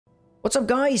What's up,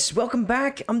 guys? Welcome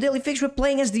back. I'm Dailyfix. We're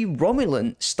playing as the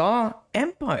Romulan Star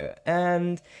Empire,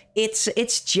 and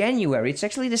it's January. It's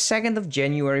actually the 2nd of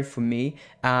January for me.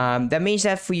 That means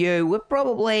that for you, we're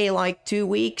probably like 2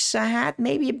 weeks ahead,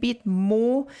 maybe a bit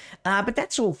more. But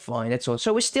that's all fine. That's all.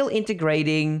 So we're still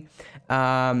integrating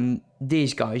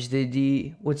these guys.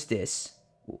 What's this?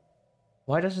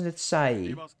 Why doesn't it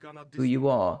say who you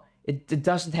are? It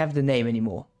doesn't have the name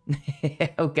anymore.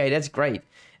 Okay, that's great.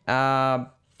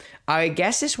 I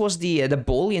guess this was the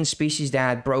Bolian species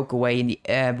that broke away in the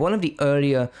one of the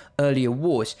earlier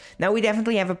wars. Now we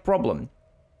definitely have a problem.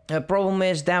 The problem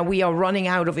is that we are running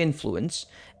out of influence.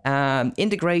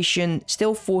 Integration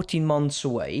still 14 months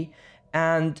away,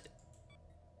 and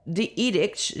the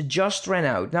edicts just ran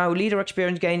out. Now leader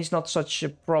experience gain is not such a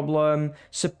problem.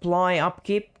 Supply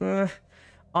upkeep,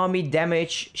 army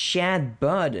damage, shared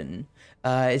burden.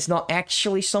 It's not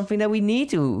actually something that we need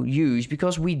to use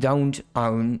because we don't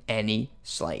own any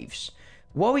slaves.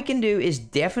 What we can do is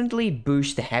definitely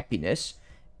boost the happiness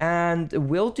and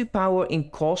will to power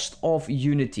in cost of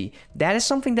unity. That is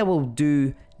something that we'll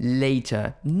do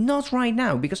later, not right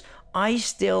now, because I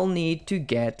still need to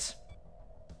get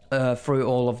through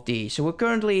all of these. So we're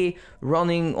currently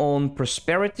running on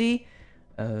prosperity.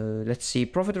 Let's see,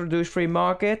 profit reduced free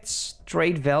markets,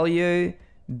 trade value,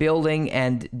 building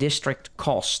and district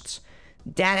costs.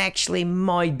 That actually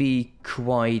might be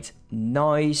quite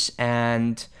nice,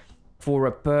 and for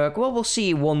a perk, well, we'll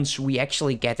see once we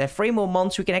actually get there. 3 more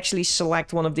months we can actually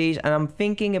select one of these, and I'm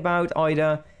thinking about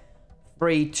either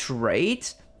free trade.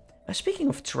 Speaking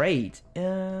of trade,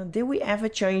 did we ever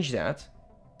change that?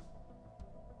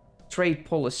 Trade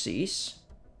policies.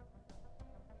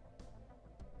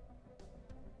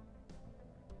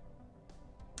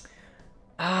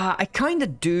 I kind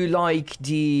of do like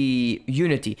the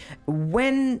unity.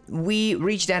 When we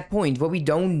reach that point where we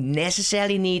don't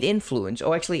necessarily need influence,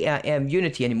 or actually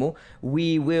unity anymore,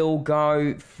 we will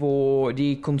go for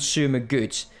the consumer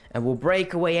goods, and we'll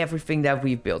break away everything that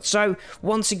we've built. So,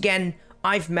 once again,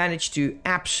 I've managed to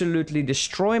absolutely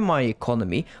destroy my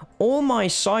economy. All my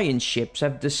science ships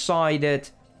have decided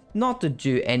not to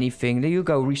do anything. You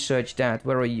go research that.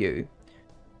 Where are you?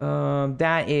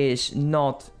 That is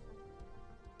not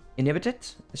inhibited,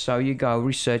 so you go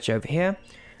research over here.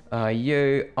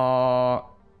 You are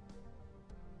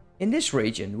in this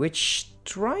region, which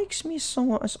strikes me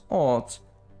somewhat as odd.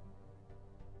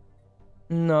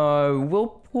 No, we'll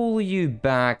pull you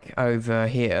back over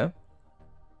here.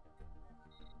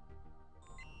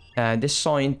 This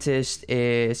scientist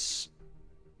is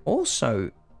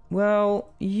also,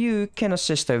 well, you can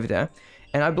assist over there,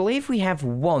 and I believe we have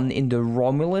one in the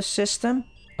Romulus system.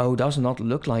 Oh, does not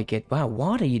look like it. Wow,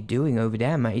 what are you doing over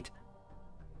there, mate?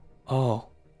 Oh.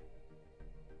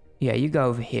 Yeah, you go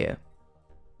over here.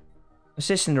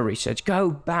 Assist in the research. Go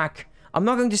back. I'm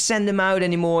not going to send them out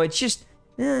anymore. It's just...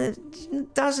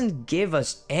 it doesn't give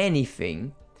us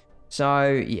anything.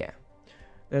 So, yeah.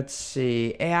 Let's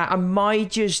see. Yeah, I might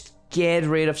just get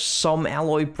rid of some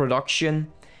alloy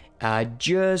production.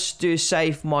 Just to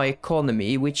save my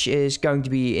economy, which is going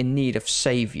to be in need of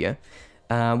savior.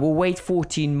 We'll wait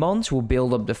 14 months, we'll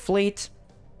build up the fleet,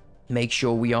 make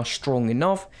sure we are strong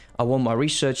enough. I want my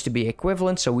research to be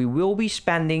equivalent, so we will be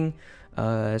spending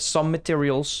some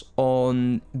materials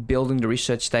on building the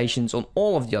research stations on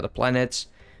all of the other planets.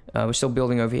 We're still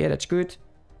building over here, that's good.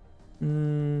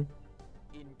 Imperial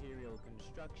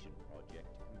construction project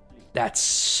complete. That's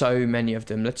so many of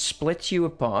them. Let's split you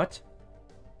apart.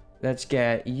 Let's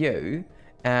get you,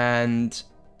 and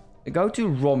go to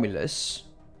Romulus.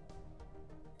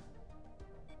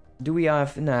 Do we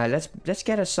have... Nah, let's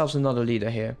get ourselves another leader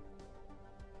here.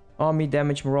 Army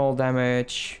damage, morale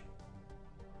damage.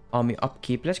 Army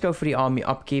upkeep. Let's go for the army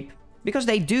upkeep. Because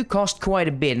they do cost quite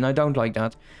a bit, and I don't like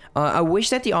that. I wish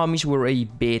that the armies were a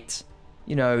bit,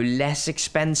 you know, less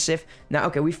expensive. Now,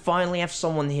 okay, we finally have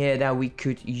someone here that we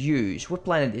could use. What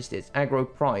planet is this? Agro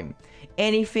Prime.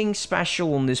 Anything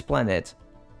special on this planet?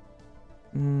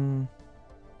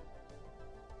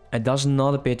 It does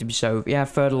not appear to be so. Yeah,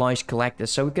 fertilized collector.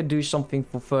 So we could do something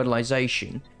for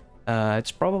fertilization.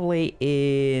 It's probably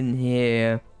in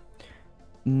here.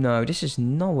 No, this is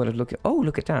not what it looks like. Oh,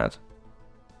 look at that.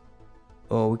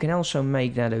 Oh, we can also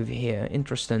make that over here.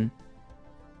 Interesting.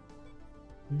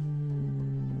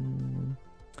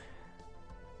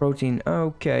 Protein.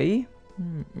 Okay.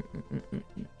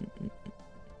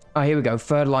 Oh, here we go.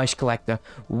 Fertilized collector.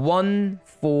 1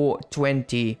 for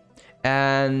 20.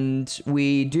 And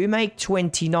we do make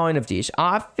 29 of these.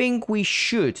 I think we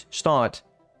should start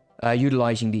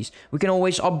utilizing these. We can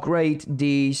always upgrade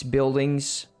these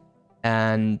buildings.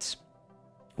 And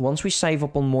once we save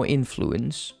up on more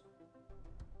influence,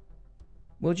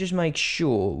 we'll just make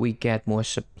sure we get more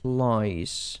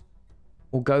supplies.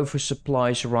 We'll go for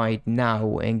supplies right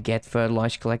now and get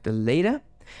fertilizer collected later.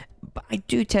 But I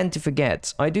do tend to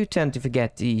forget. I do tend to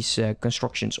forget these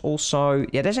constructions. Also,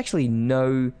 yeah, there's actually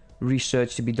no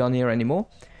research to be done here anymore.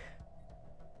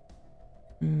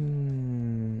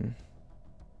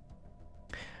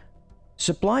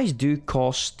 Supplies do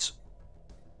cost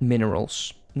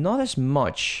minerals. Not as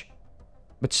much,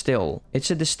 but still,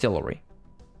 it's a distillery.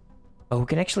 Oh, we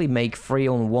can actually make 3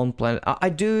 on one planet. I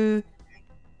do...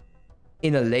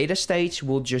 In a later stage,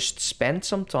 we'll just spend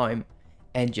some time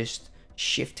and just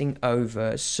shifting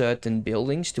over certain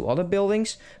buildings to other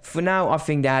buildings. For now, I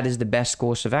think that is the best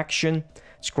course of action.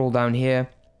 Scroll down here.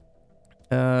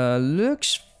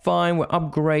 Looks fine. We're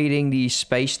upgrading these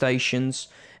space stations.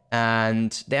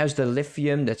 And there's the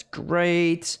lithium. That's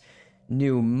great.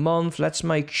 New month. Let's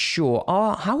make sure.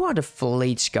 How are the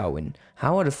fleets going?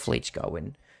 How are the fleets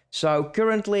going? So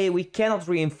currently, we cannot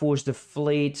reinforce the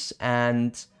fleets.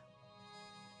 And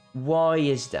why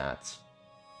is that?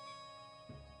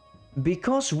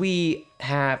 Because we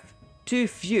have too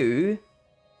few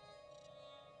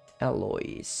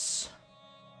alloys.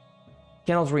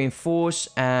 Cannot reinforce,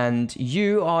 and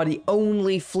you are the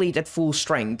only fleet at full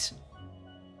strength.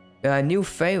 New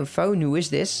phone, who is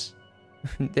this?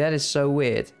 That is so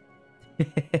weird.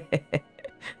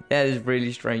 That is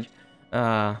really strange.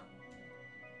 I'm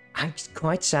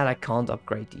quite sad I can't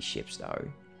upgrade these ships though.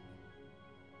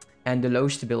 And the low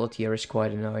stability here is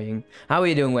quite annoying. How are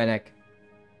you doing, Wenek?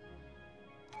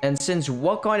 And since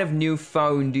what kind of new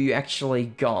phone do you actually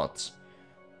got?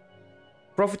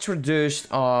 Profits reduced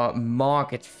are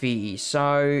market fee.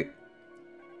 So,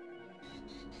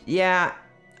 yeah.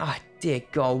 Ah, dear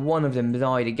God, one of them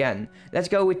died again. Let's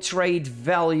go with trade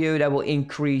value. That will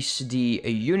increase the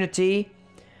unity.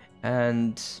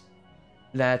 And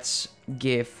let's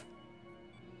give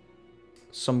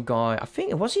some guy. I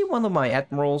think, was he one of my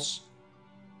admirals?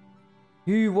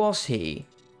 Who was he?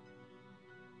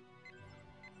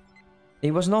 He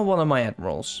was not one of my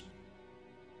admirals.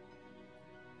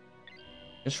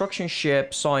 Construction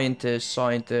ship, scientist.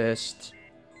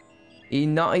 He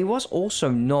was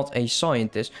also not a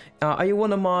scientist. Are you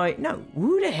one of my... No,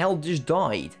 who the hell just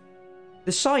died?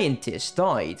 The scientist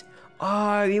died.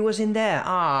 Oh, he was in there.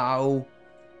 Oh.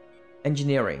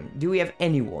 Engineering. Do we have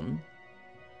anyone?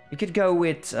 We could go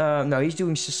with... no, he's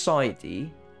doing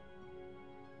society.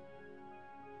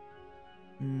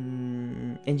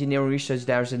 Engineering research,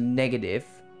 there's a negative.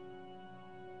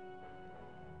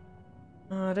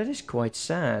 That is quite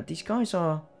sad. These guys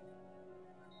are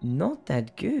not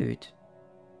that good.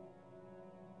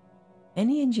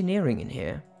 Any engineering in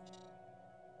here?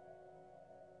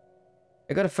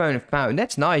 I got a phone of power.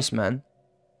 That's nice, man.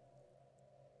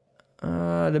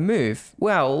 The move.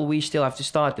 Well, we still have to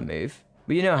start the move.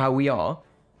 But you know how we are.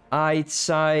 I'd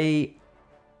say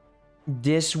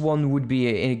this one would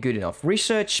be good enough.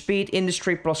 Research speed,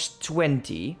 industry plus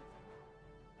 20.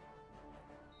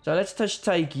 So let's just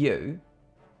take you.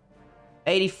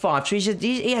 85. So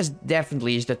he has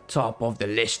definitely is the top of the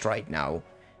list right now.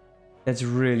 That's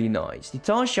really nice. The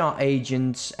Tasha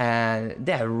agents, and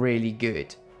they're really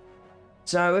good.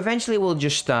 So eventually we'll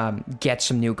just get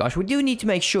some new guys. We do need to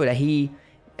make sure that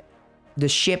the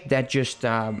ship that just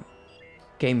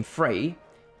came free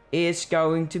is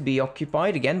going to be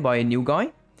occupied again by a new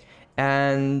guy.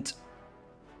 And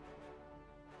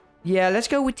yeah, let's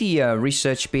go with the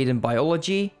research speed and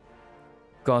biology.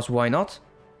 Because why not?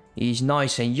 He's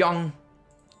nice and young.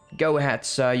 Go ahead,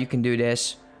 sir. You can do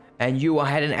this. And you are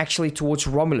heading actually towards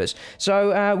Romulus.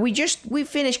 So we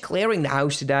finished clearing the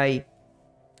house today.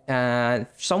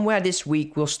 Somewhere this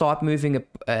week we'll start moving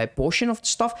a portion of the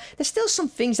stuff. There's still some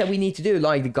things that we need to do,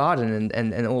 like the garden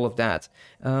and all of that.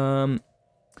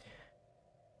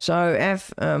 So,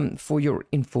 for your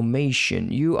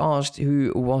information, you asked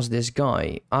who was this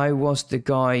guy. I was the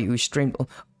guy who streamed...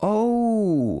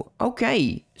 Oh,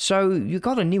 okay. So, you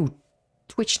got a new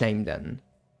Twitch name then?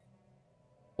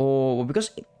 Or, because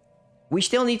we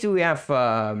still need to have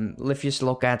Livius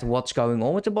look at what's going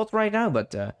on with the bot right now,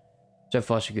 but so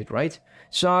far so good, right?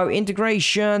 So,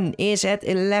 integration is at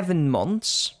 11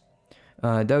 months.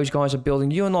 Those guys are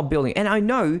building, you're not building. And I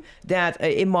know that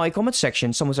in my comment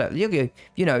section, someone said,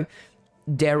 you know,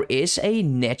 there is a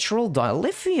natural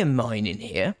dilithium mine in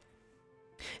here.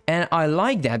 And I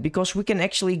like that because we can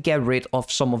actually get rid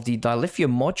of some of the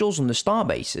dilithium modules on the star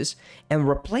bases and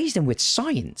replace them with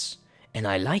science. And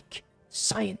I like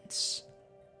science.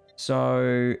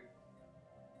 So,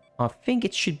 I think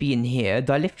it should be in here.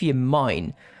 Dilithium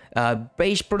mine.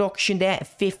 Base production there,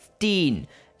 15.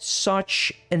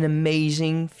 Such an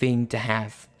amazing thing to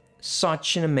have.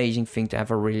 such an amazing thing to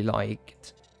have. I really like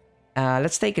it.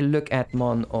 Let's take a look at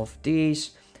one of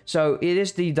these. So it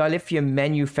is the dilithium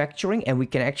manufacturing, and we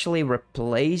can actually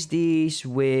replace these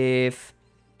with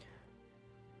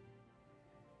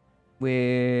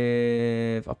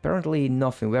apparently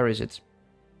nothing. Where is it?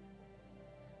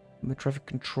 Traffic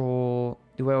control.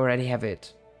 Do we already have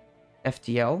it?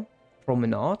 FTL,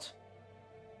 promenade.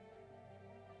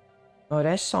 Oh,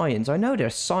 there's science. I know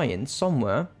there's science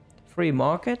somewhere. Free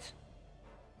market.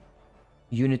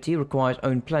 Unity requires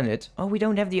own planet. Oh, we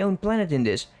don't have the own planet in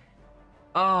this.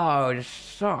 Oh, this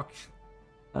sucks.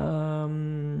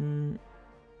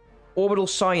 Orbital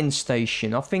science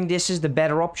station. I think this is the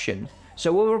better option.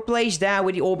 So we'll replace that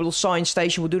with the orbital science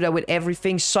station. We'll do that with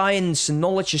everything. Science,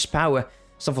 knowledge is power.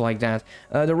 Stuff like that.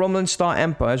 The Romulan Star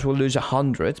Empires will lose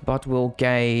 100, but will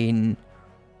gain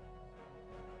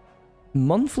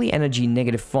monthly energy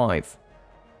 -5.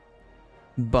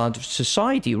 But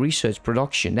society, research,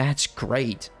 production, that's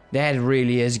great. That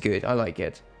really is good. I like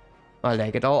it. I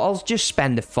like it. I'll just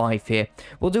spend the 5 here.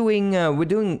 We're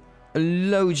doing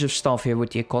loads of stuff here with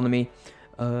the economy.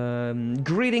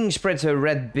 Greetings, Predator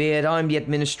Redbeard. I'm the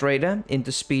administrator,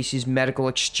 interspecies medical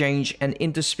exchange and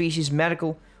interspecies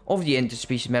medical of the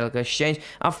interspecies medical exchange.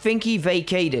 I think he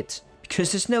vacated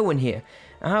because there's no one here.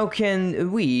 How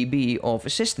can we be of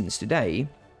assistance today?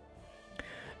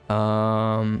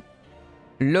 Loan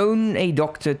a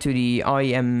doctor to the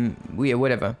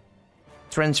whatever.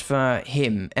 Transfer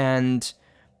him, and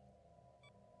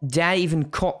that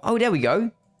even oh, there we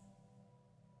go.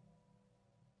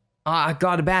 I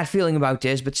got a bad feeling about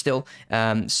this, but still,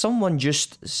 someone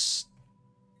just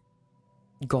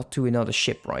got to another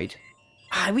ship, right?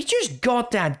 We just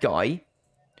got that guy.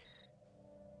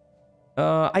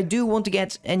 I do want to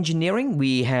get engineering.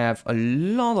 We have a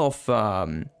lot of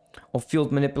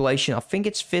field manipulation. I think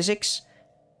it's physics,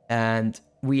 and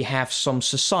we have some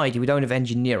society. We don't have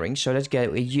engineering, so let's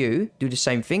get you. Do the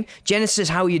same thing. Genesis,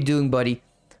 how are you doing, buddy?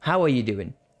 How are you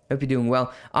doing? Hope you're doing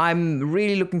well. I'm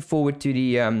really looking forward to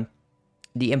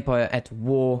the Empire at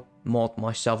War mod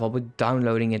myself. I'll be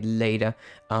downloading it later.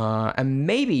 And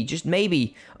maybe, just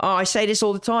maybe, I say this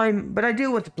all the time, but I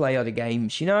do want to play other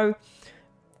games, you know?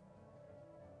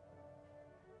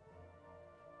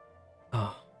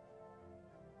 Oh.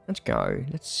 Let's go.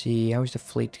 Let's see. How's the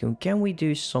fleet going? Can we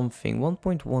do something?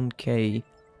 1.1k.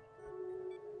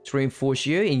 Let's reinforce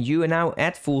you. And you are now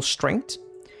at full strength.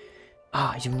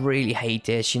 I really hate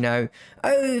this, you know.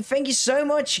 Oh, thank you so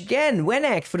much again,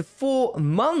 Wenek, for the 4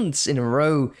 months in a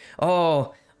row.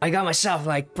 Oh, I got myself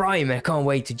like Prime, and I can't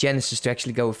wait to Genesis to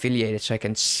actually go affiliated so I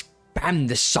can spam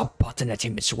the sub button at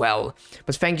him as well.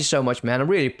 But thank you so much, man. I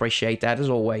really appreciate that, as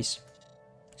always.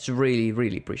 It's really,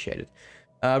 really appreciated.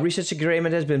 Research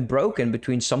agreement has been broken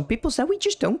between some peoples that we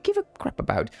just don't give a crap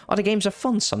about. Other games are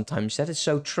fun sometimes, that is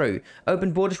so true.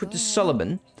 Open borders with the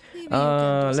Sullivan.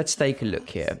 Let's take a look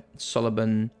here.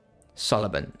 Sullivan.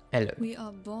 Hello. We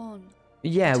are born.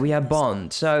 Yeah, we are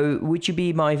bond. So, would you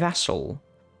be my vassal?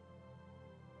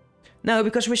 No,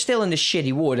 because we're still in the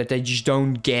shitty war that they just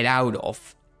don't get out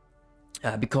of.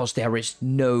 Because there is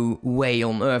no way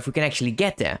on Earth we can actually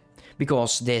get there.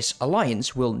 Because this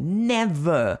alliance will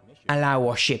never allow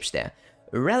our ships there.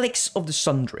 Relics of the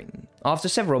Sundering. After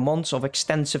several months of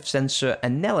extensive sensor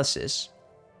analysis,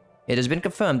 it has been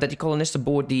confirmed that the colonists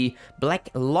aboard the Black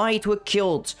Light were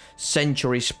killed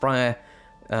centuries prior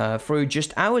through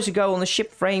just hours ago on the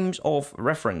ship frames of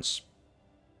reference.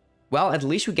 Well, at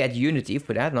least we get Unity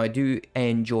for that, and I do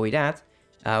enjoy that.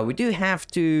 We do have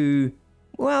to,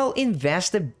 well,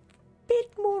 invest a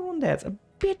bit more on that. A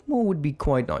bit more would be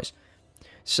quite nice.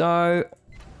 So,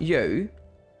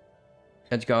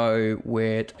 let's go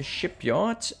with a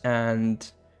shipyard,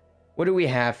 and what do we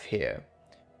have here?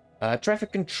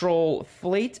 Traffic Control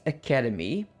Fleet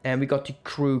Academy, and we got the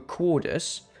crew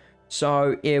quarters.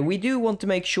 So, yeah, we do want to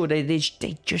make sure that they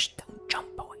just don't jump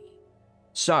away.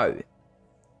 So,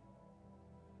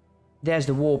 there's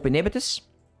the warp inhibitors.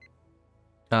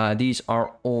 These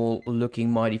are all looking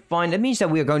mighty fine. That means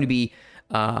that we are going to be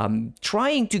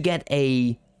trying to get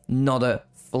another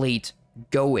fleet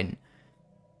going.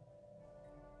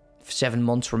 7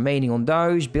 months remaining on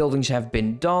those. Buildings have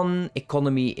been done.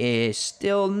 Economy is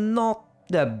still not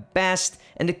the best.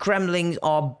 And the Kremlins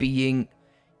are being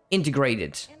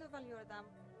integrated.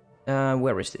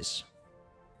 Where is this?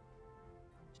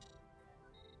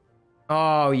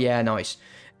 Oh, yeah, nice.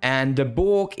 And the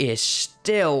Borg is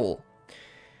still...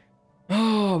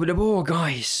 Oh, but the Borg,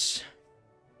 guys.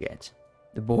 Yet.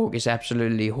 The Borg is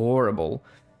absolutely horrible.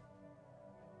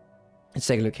 Let's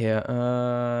take a look here.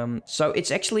 So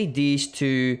it's actually these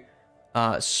two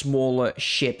smaller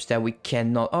ships that we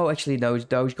cannot... Oh, actually,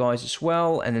 those guys as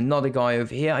well. And another guy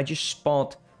over here. I just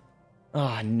spot...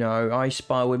 Ah, no. I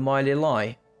spy with my little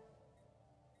eye.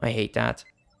 I hate that.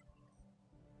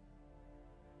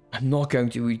 I'm not going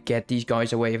to get these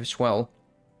guys away as well.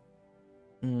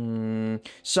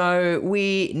 So,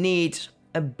 we need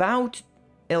about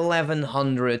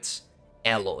 1100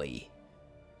 alloy.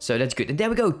 So, that's good. And there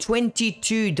we go.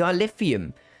 22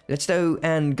 dilithium. Let's go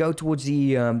and go towards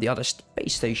the other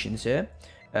space stations here.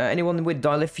 Anyone with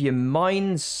dilithium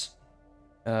mines?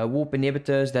 Warp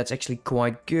inhibitors, that's actually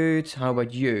quite good. How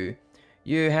about you?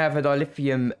 You have a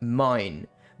dilithium mine.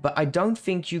 But I don't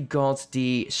think you got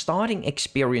the starting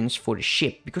experience for the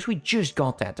ship. Because we just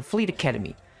got that. The Fleet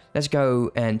Academy. Let's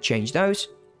go and change those.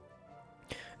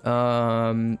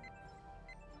 You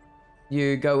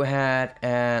go ahead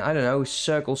and, I don't know,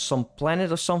 circle some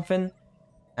planet or something.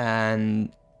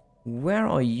 And where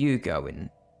are you going?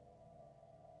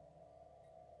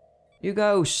 You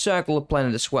go circle a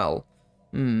planet as well.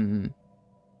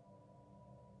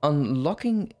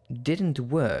 Unlocking didn't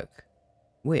work.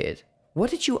 Weird. What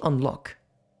did you unlock?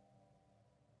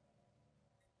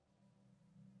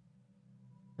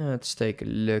 Let's take a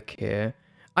look here.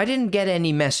 I didn't get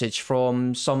any message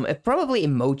from some... probably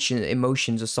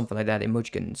emotions or something like that.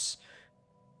 Emoticons.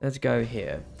 Let's go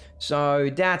here. So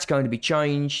that's going to be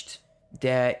changed.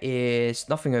 There is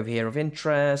nothing over here of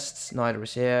interest. Neither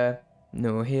is here.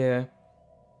 No here.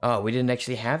 Oh, we didn't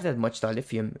actually have that much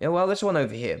dilithium. Yeah, well, there's one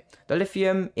over here.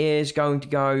 Dilithium is going to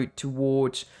go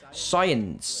towards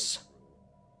science.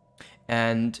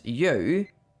 And you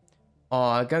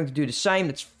are going to do the same.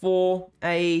 That's 4,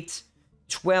 8,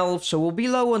 12. So we'll be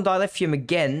low on dilithium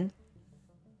again.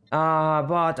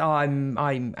 But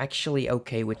I'm actually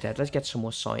okay with that. Let's get some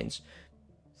more science.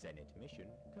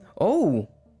 Oh,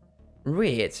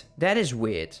 weird. That is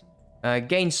weird.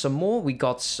 Gain some more. We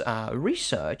got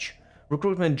research.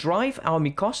 Recruitment drive,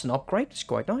 army cost, and upgrade. That's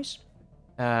quite nice.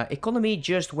 Economy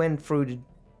just went through the...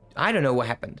 I don't know what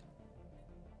happened.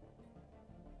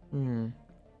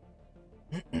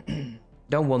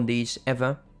 Don't want these,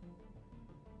 ever.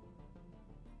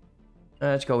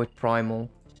 Let's go with primal.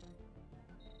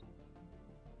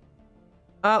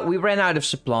 We ran out of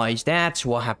supplies. That's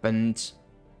what happened.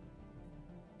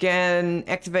 Can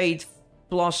activate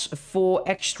 +4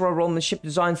 extra on the ship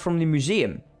design from the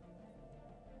museum.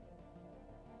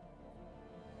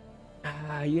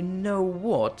 You know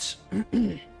what?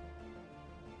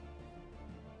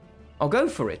 I'll go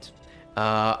for it.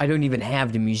 I don't even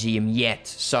have the museum yet,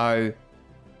 so...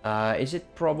 is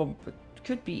it probably...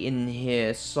 Could be in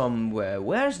here somewhere.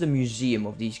 Where's the museum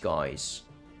of these guys?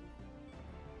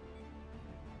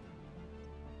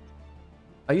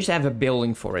 I used to have a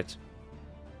building for it.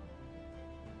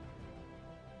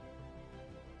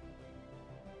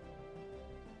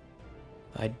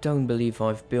 I don't believe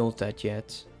I've built that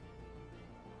yet.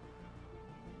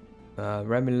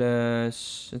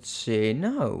 Remulus, let's see.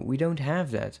 No, we don't have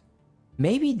that.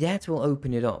 Maybe that will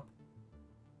open it up.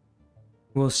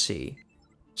 We'll see.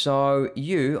 So,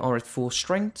 you are at full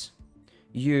strength.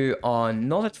 You are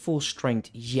not at full strength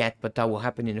yet, but that will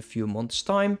happen in a few months'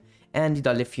 time. And the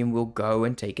dilithium will go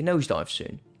and take a nosedive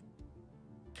soon.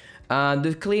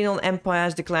 The Romulan Empire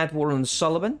has declared war on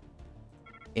Sullivan.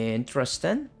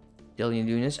 Interesting. Dillian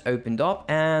units opened up,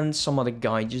 and some other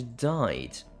guy just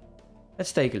died.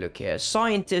 Let's take a look here.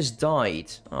 Scientist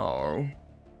died. Oh.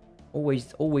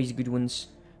 Always good ones.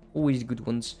 Always good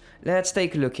ones. Let's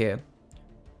take a look here.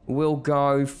 We'll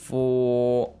go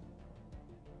for...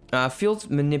 field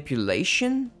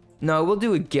manipulation? No, we'll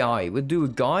do a guy. We'll do a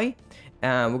guy.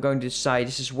 We're going to say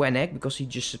this is Wenek, because he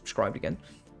just subscribed again.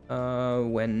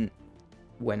 Wenek.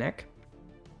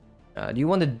 Do you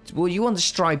want the... Will you want the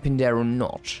stripe in there or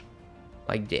not?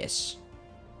 Like this.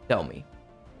 Tell me.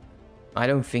 I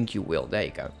don't think you will. There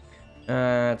you go.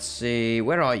 Let's see.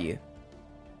 Where are you?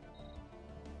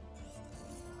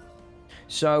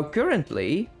 So,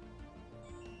 currently...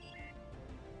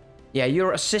 Yeah,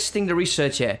 you're assisting the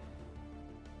research here.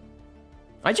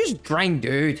 I just drank,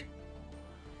 dude.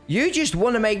 You just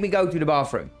want to make me go to the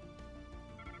bathroom.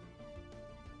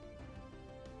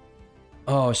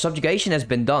 Oh, subjugation has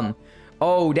been done.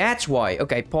 Oh, that's why.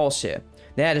 Okay, pause here.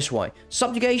 That is why.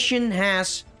 Subjugation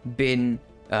has been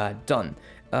done.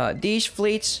 These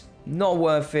fleets, not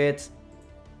worth it.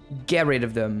 Get rid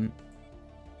of them.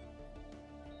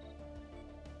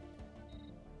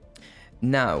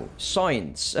 Now,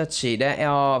 science. Let's see. There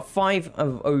are 5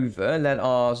 of over. Let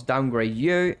us downgrade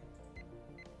you.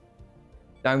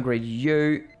 Downgrade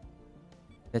you.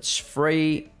 That's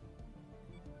 3.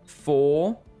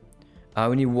 4.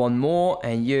 We need one more,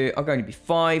 and you are going to be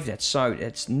 5.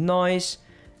 That's nice.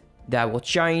 That will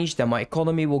change. Then my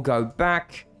economy will go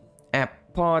back.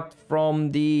 Apart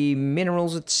from the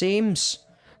minerals, it seems.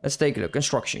 Let's take a look.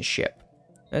 Construction ship.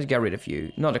 Let's get rid of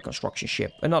you. Another construction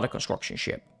ship. Another construction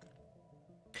ship.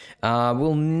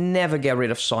 We'll never get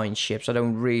rid of science ships. I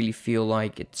don't really feel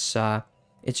like it's a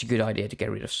good idea to get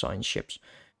rid of science ships.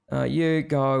 You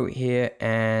go here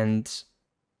and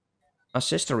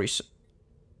assist the research.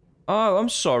 Oh, I'm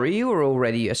sorry. You were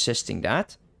already assisting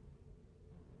that.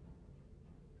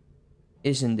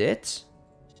 Isn't it?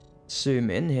 Zoom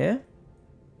in here.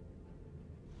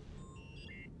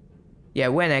 Yeah,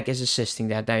 Wenek is assisting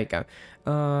that. There you go.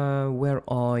 Where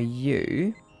are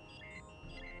you?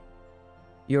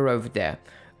 You're over there.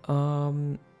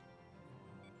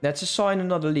 Let's assign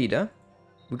another leader.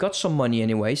 We got some money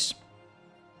anyways.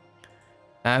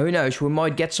 Who knows? We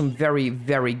might get some very,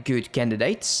 very good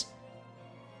candidates.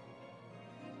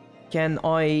 Can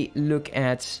I look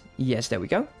at... Yes, there we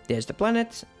go. There's the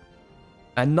planet.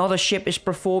 Another ship is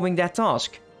performing that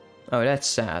task. Oh, that's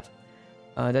sad.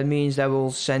 That means that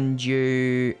will send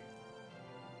you...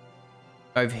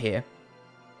 over here.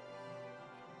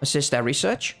 Assist that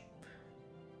research.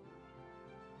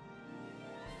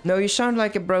 No, you sound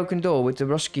like a broken door with the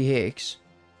Rusky Higgs.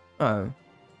 Oh.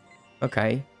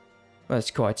 Okay. Well,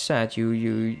 that's quite sad.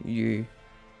 You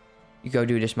go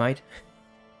do this, mate.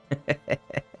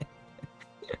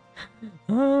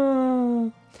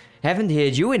 Haven't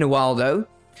heard you in a while, though.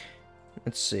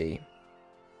 Let's see.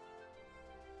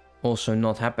 Also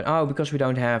not happen. Oh, because we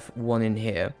don't have one in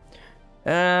here.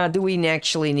 Do we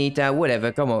actually need that?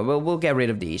 Whatever, come on. We'll get rid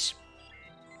of these.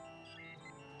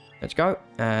 Let's go.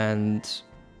 And...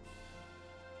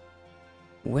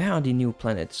 where are the new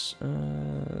planets?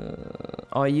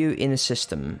 Are you in a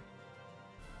system?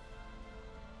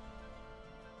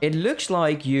 It looks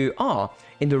like you are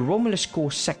in the Romulus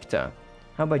core sector.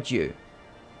 How about you?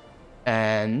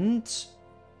 And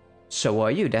so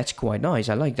are you. That's quite nice.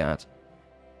 I like that.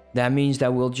 That means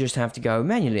that we'll just have to go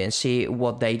manually and see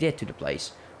what they did to the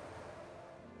place.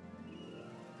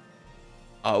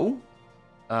 Oh?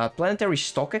 Planetary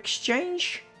stock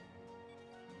exchange?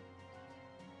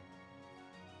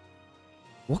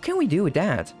 What can we do with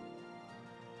that?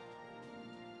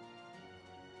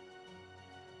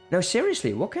 No,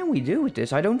 seriously, what can we do with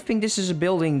this? I don't think this is a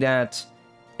building that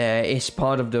is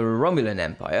part of the Romulan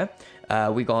Empire.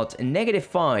 We got a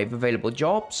 -5 available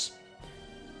jobs.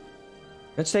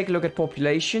 Let's take a look at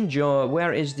population.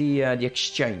 Where is the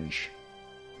exchange?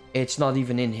 It's not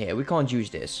even in here. We can't use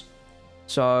this.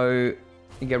 So,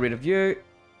 get rid of you.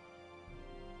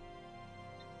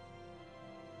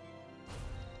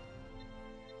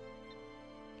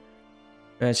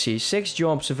 Let's see, 6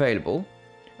 jobs available.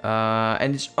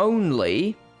 And it's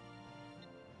only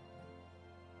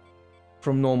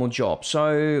from normal jobs.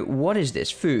 So, what is this?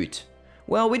 Food.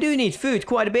 Well, we do need food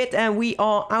quite a bit, and we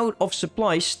are out of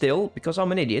supplies still, because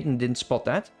I'm an idiot and didn't spot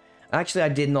that. Actually, I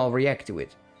did not react to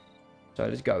it. So,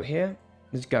 let's go here.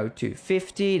 Let's go to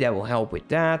 50. That will help with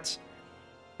that.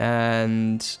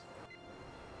 And...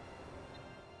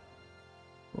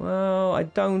 well, I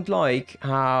don't like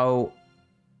how...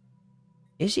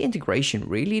 is the integration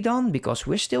really done? Because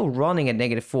we're still running at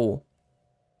 -4.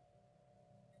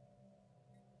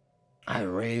 I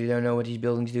really don't know what these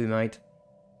buildings do, mate.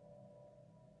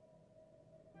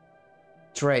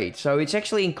 Trade. So it's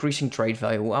actually increasing trade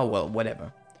value. Oh, well,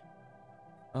 whatever.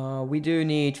 We do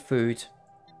need food.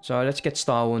 So let's get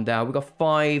Star One down. We got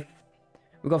 5...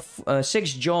 we got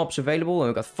 6 jobs available, and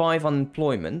we got 5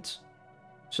 unemployment.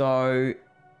 So...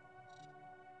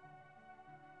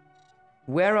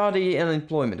 where are the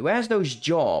unemployment? Where's those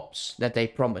jobs that they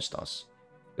promised us?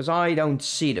 Because I don't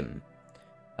see them.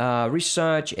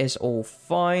 Research is all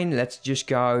fine. Let's just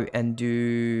go and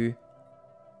do...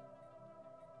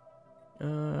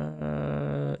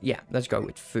 yeah, let's go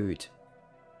with food.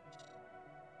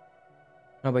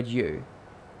 How about you?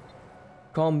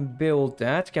 Can't build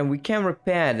that. We can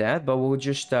repair that, but we'll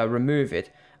just remove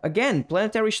it. Again,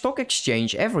 planetary stock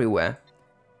exchange everywhere.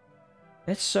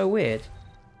 That's so weird.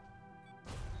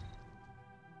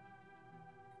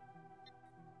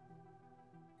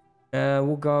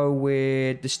 We'll go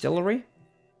with distillery.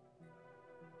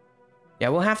 Yeah,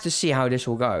 we'll have to see how this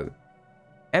will go.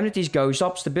 Amenities goes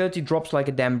up, stability drops like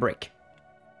a damn brick.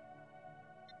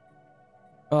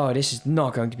 Oh, this is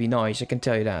not going to be nice, I can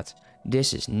tell you that.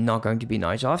 This is not going to be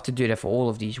nice. I'll have to do that for all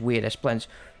of these weird-ass planets.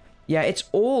 Yeah, it's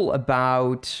all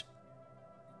about...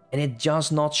 and it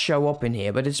does not show up in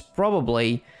here, but it's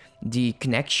probably the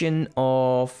connection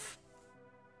of...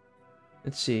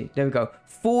 let's see, there we go.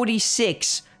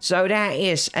 46. So that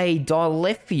is a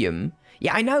dilithium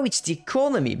Yeah, I know it's the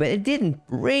economy, but it didn't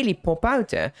really pop out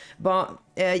there. But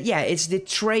yeah, it's the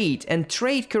trade. And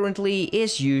trade currently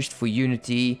is used for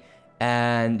Unity.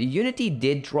 And Unity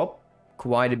did drop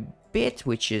quite a bit,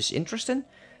 which is interesting.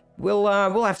 We'll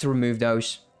have to remove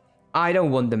those. I don't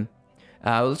want them.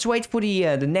 Let's wait for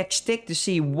the next tick to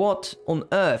see what on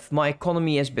earth my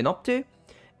economy has been up to.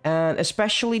 And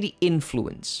especially the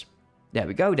influence. There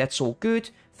we go, that's all good.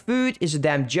 Food is a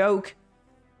damn joke.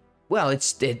 Well,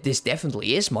 this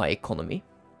definitely is my economy.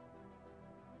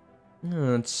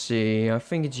 Let's see, I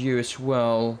think it's you as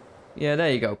well. Yeah,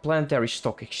 there you go, Planetary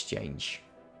Stock Exchange.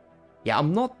 Yeah,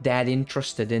 I'm not that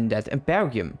interested in that.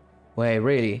 Imperium. Wait,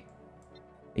 really?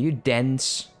 Are you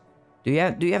dense? Do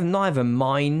you have neither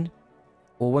mine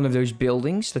or one of those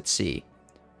buildings? Let's see.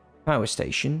 Power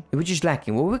station. We're just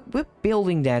lacking. Well, we're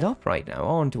building that up right now,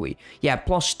 aren't we? Yeah,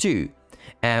 +2.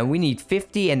 And we need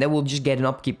 50, and then we'll just get an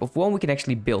upkeep of 1. We can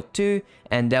actually build 2,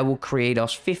 and that will create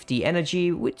us 50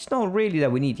 energy, which is not really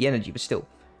that we need the energy, but still.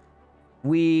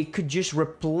 We could just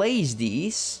replace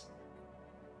these.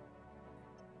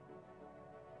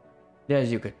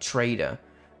 There's your trader.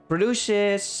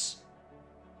 Produces...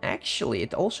 Actually,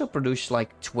 it also produces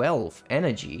like 12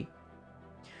 energy.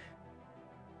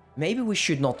 Maybe we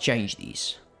should not change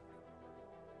these.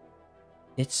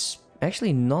 It's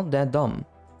actually not that dumb.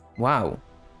 Wow.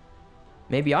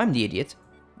 Maybe I'm the idiot.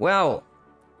 Well,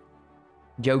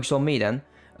 joke's on me then.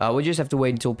 We'll just have to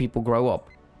wait until people grow up.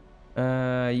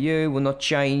 You will not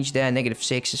change there.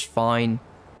 -6 is fine.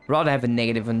 Rather have a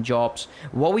negative on jobs.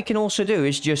 What we can also do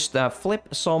is just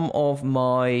flip some of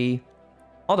my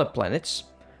other planets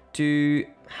to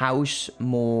house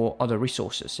more other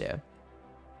resources here.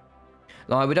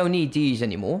 Now, we don't need these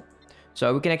anymore.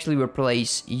 So we can actually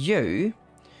replace you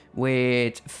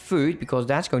with food, because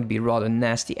that's going to be rather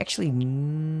nasty. Actually,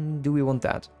 do we want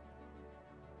that?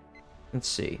 Let's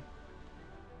see.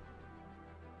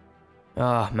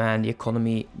 Ah, man, the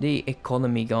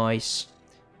economy, guys.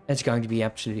 It's going to be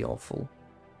absolutely awful.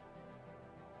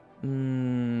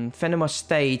 Venema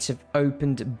states have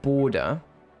opened border.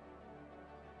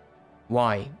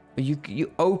 Why?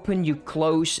 You open, you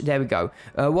close, there we go.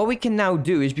 What we can now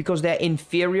do is, because they're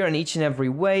inferior in each and every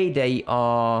way, they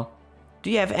are... Do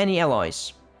you have any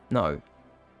allies? No.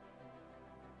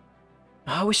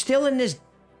 Oh, we're still in this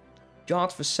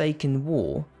godforsaken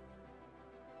war.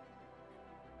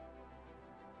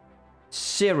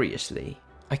 Seriously.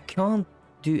 I can't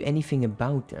do anything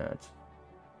about that.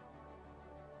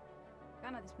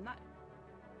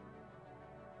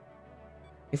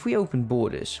 If we open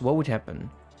borders, what would happen?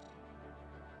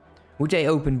 Would they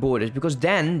open borders? Because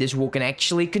then this war can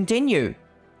actually continue.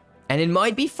 And it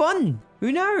might be fun.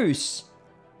 Who knows?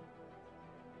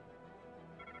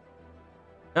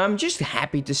 I'm just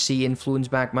happy to see influence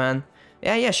back, man.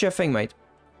 Yeah, sure thing, mate.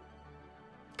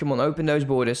 Come on, open those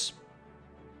borders.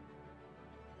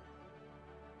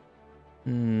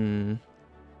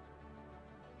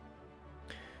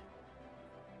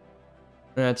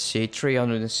 Let's see,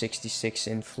 366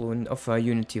 influence of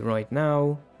Unity right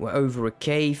now. We're over a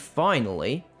K,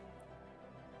 finally.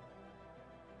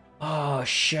 Oh,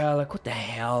 Sherlock, what the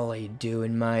hell are you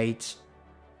doing, mate?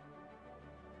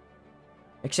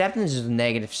 Acceptance is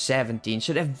 -17,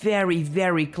 so they're very,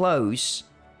 very close.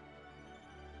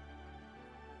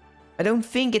 I don't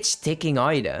think it's ticking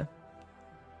either.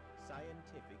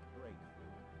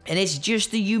 And it's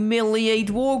just to humiliate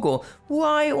Wargol.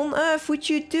 Why on earth would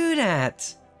you do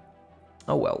that?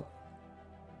 Oh well.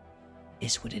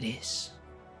 Is what it is.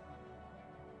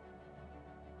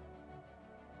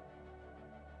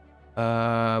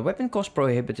 Weapon cost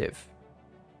prohibitive.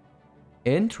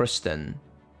 Interesting.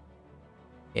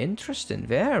 Interesting,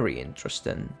 very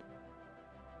interesting.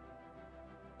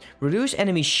 Reduce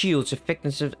enemy shields,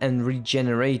 effectiveness and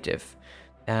regenerative.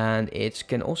 And it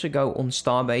can also go on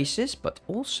star bases, but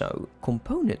also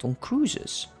component on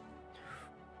cruisers.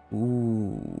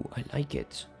 Ooh, I like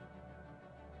it.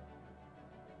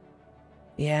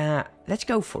 Yeah, let's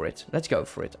go for it. Let's go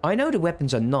for it. I know the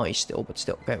weapons are nice still, but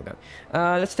still. Okay, we go.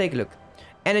 Let's take a look.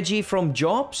 Energy from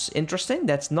jobs. Interesting.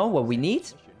 That's not what we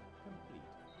need.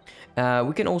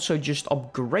 We can also just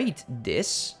upgrade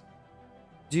this.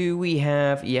 Do we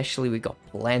have... Yeah, actually, we got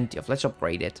plenty of... Let's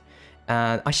upgrade it.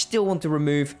 I still want to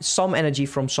remove some energy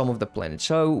from some of the planets.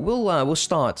 So we'll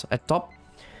start at top.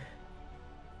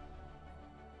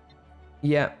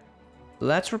 Yeah.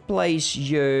 Let's replace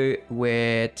you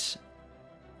with...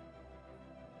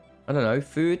 I don't know,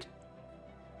 food?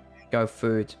 Go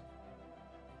food.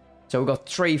 So we've got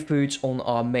 3 foods on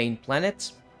our main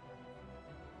planet.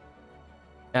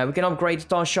 We can upgrade the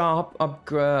Tal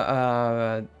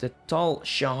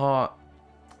Shahar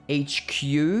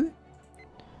HQ.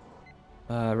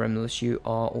 Remnants, you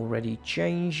are already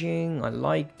changing. I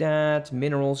like that.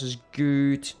 Minerals is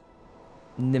good.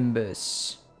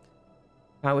 Nimbus.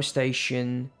 Power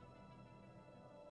station.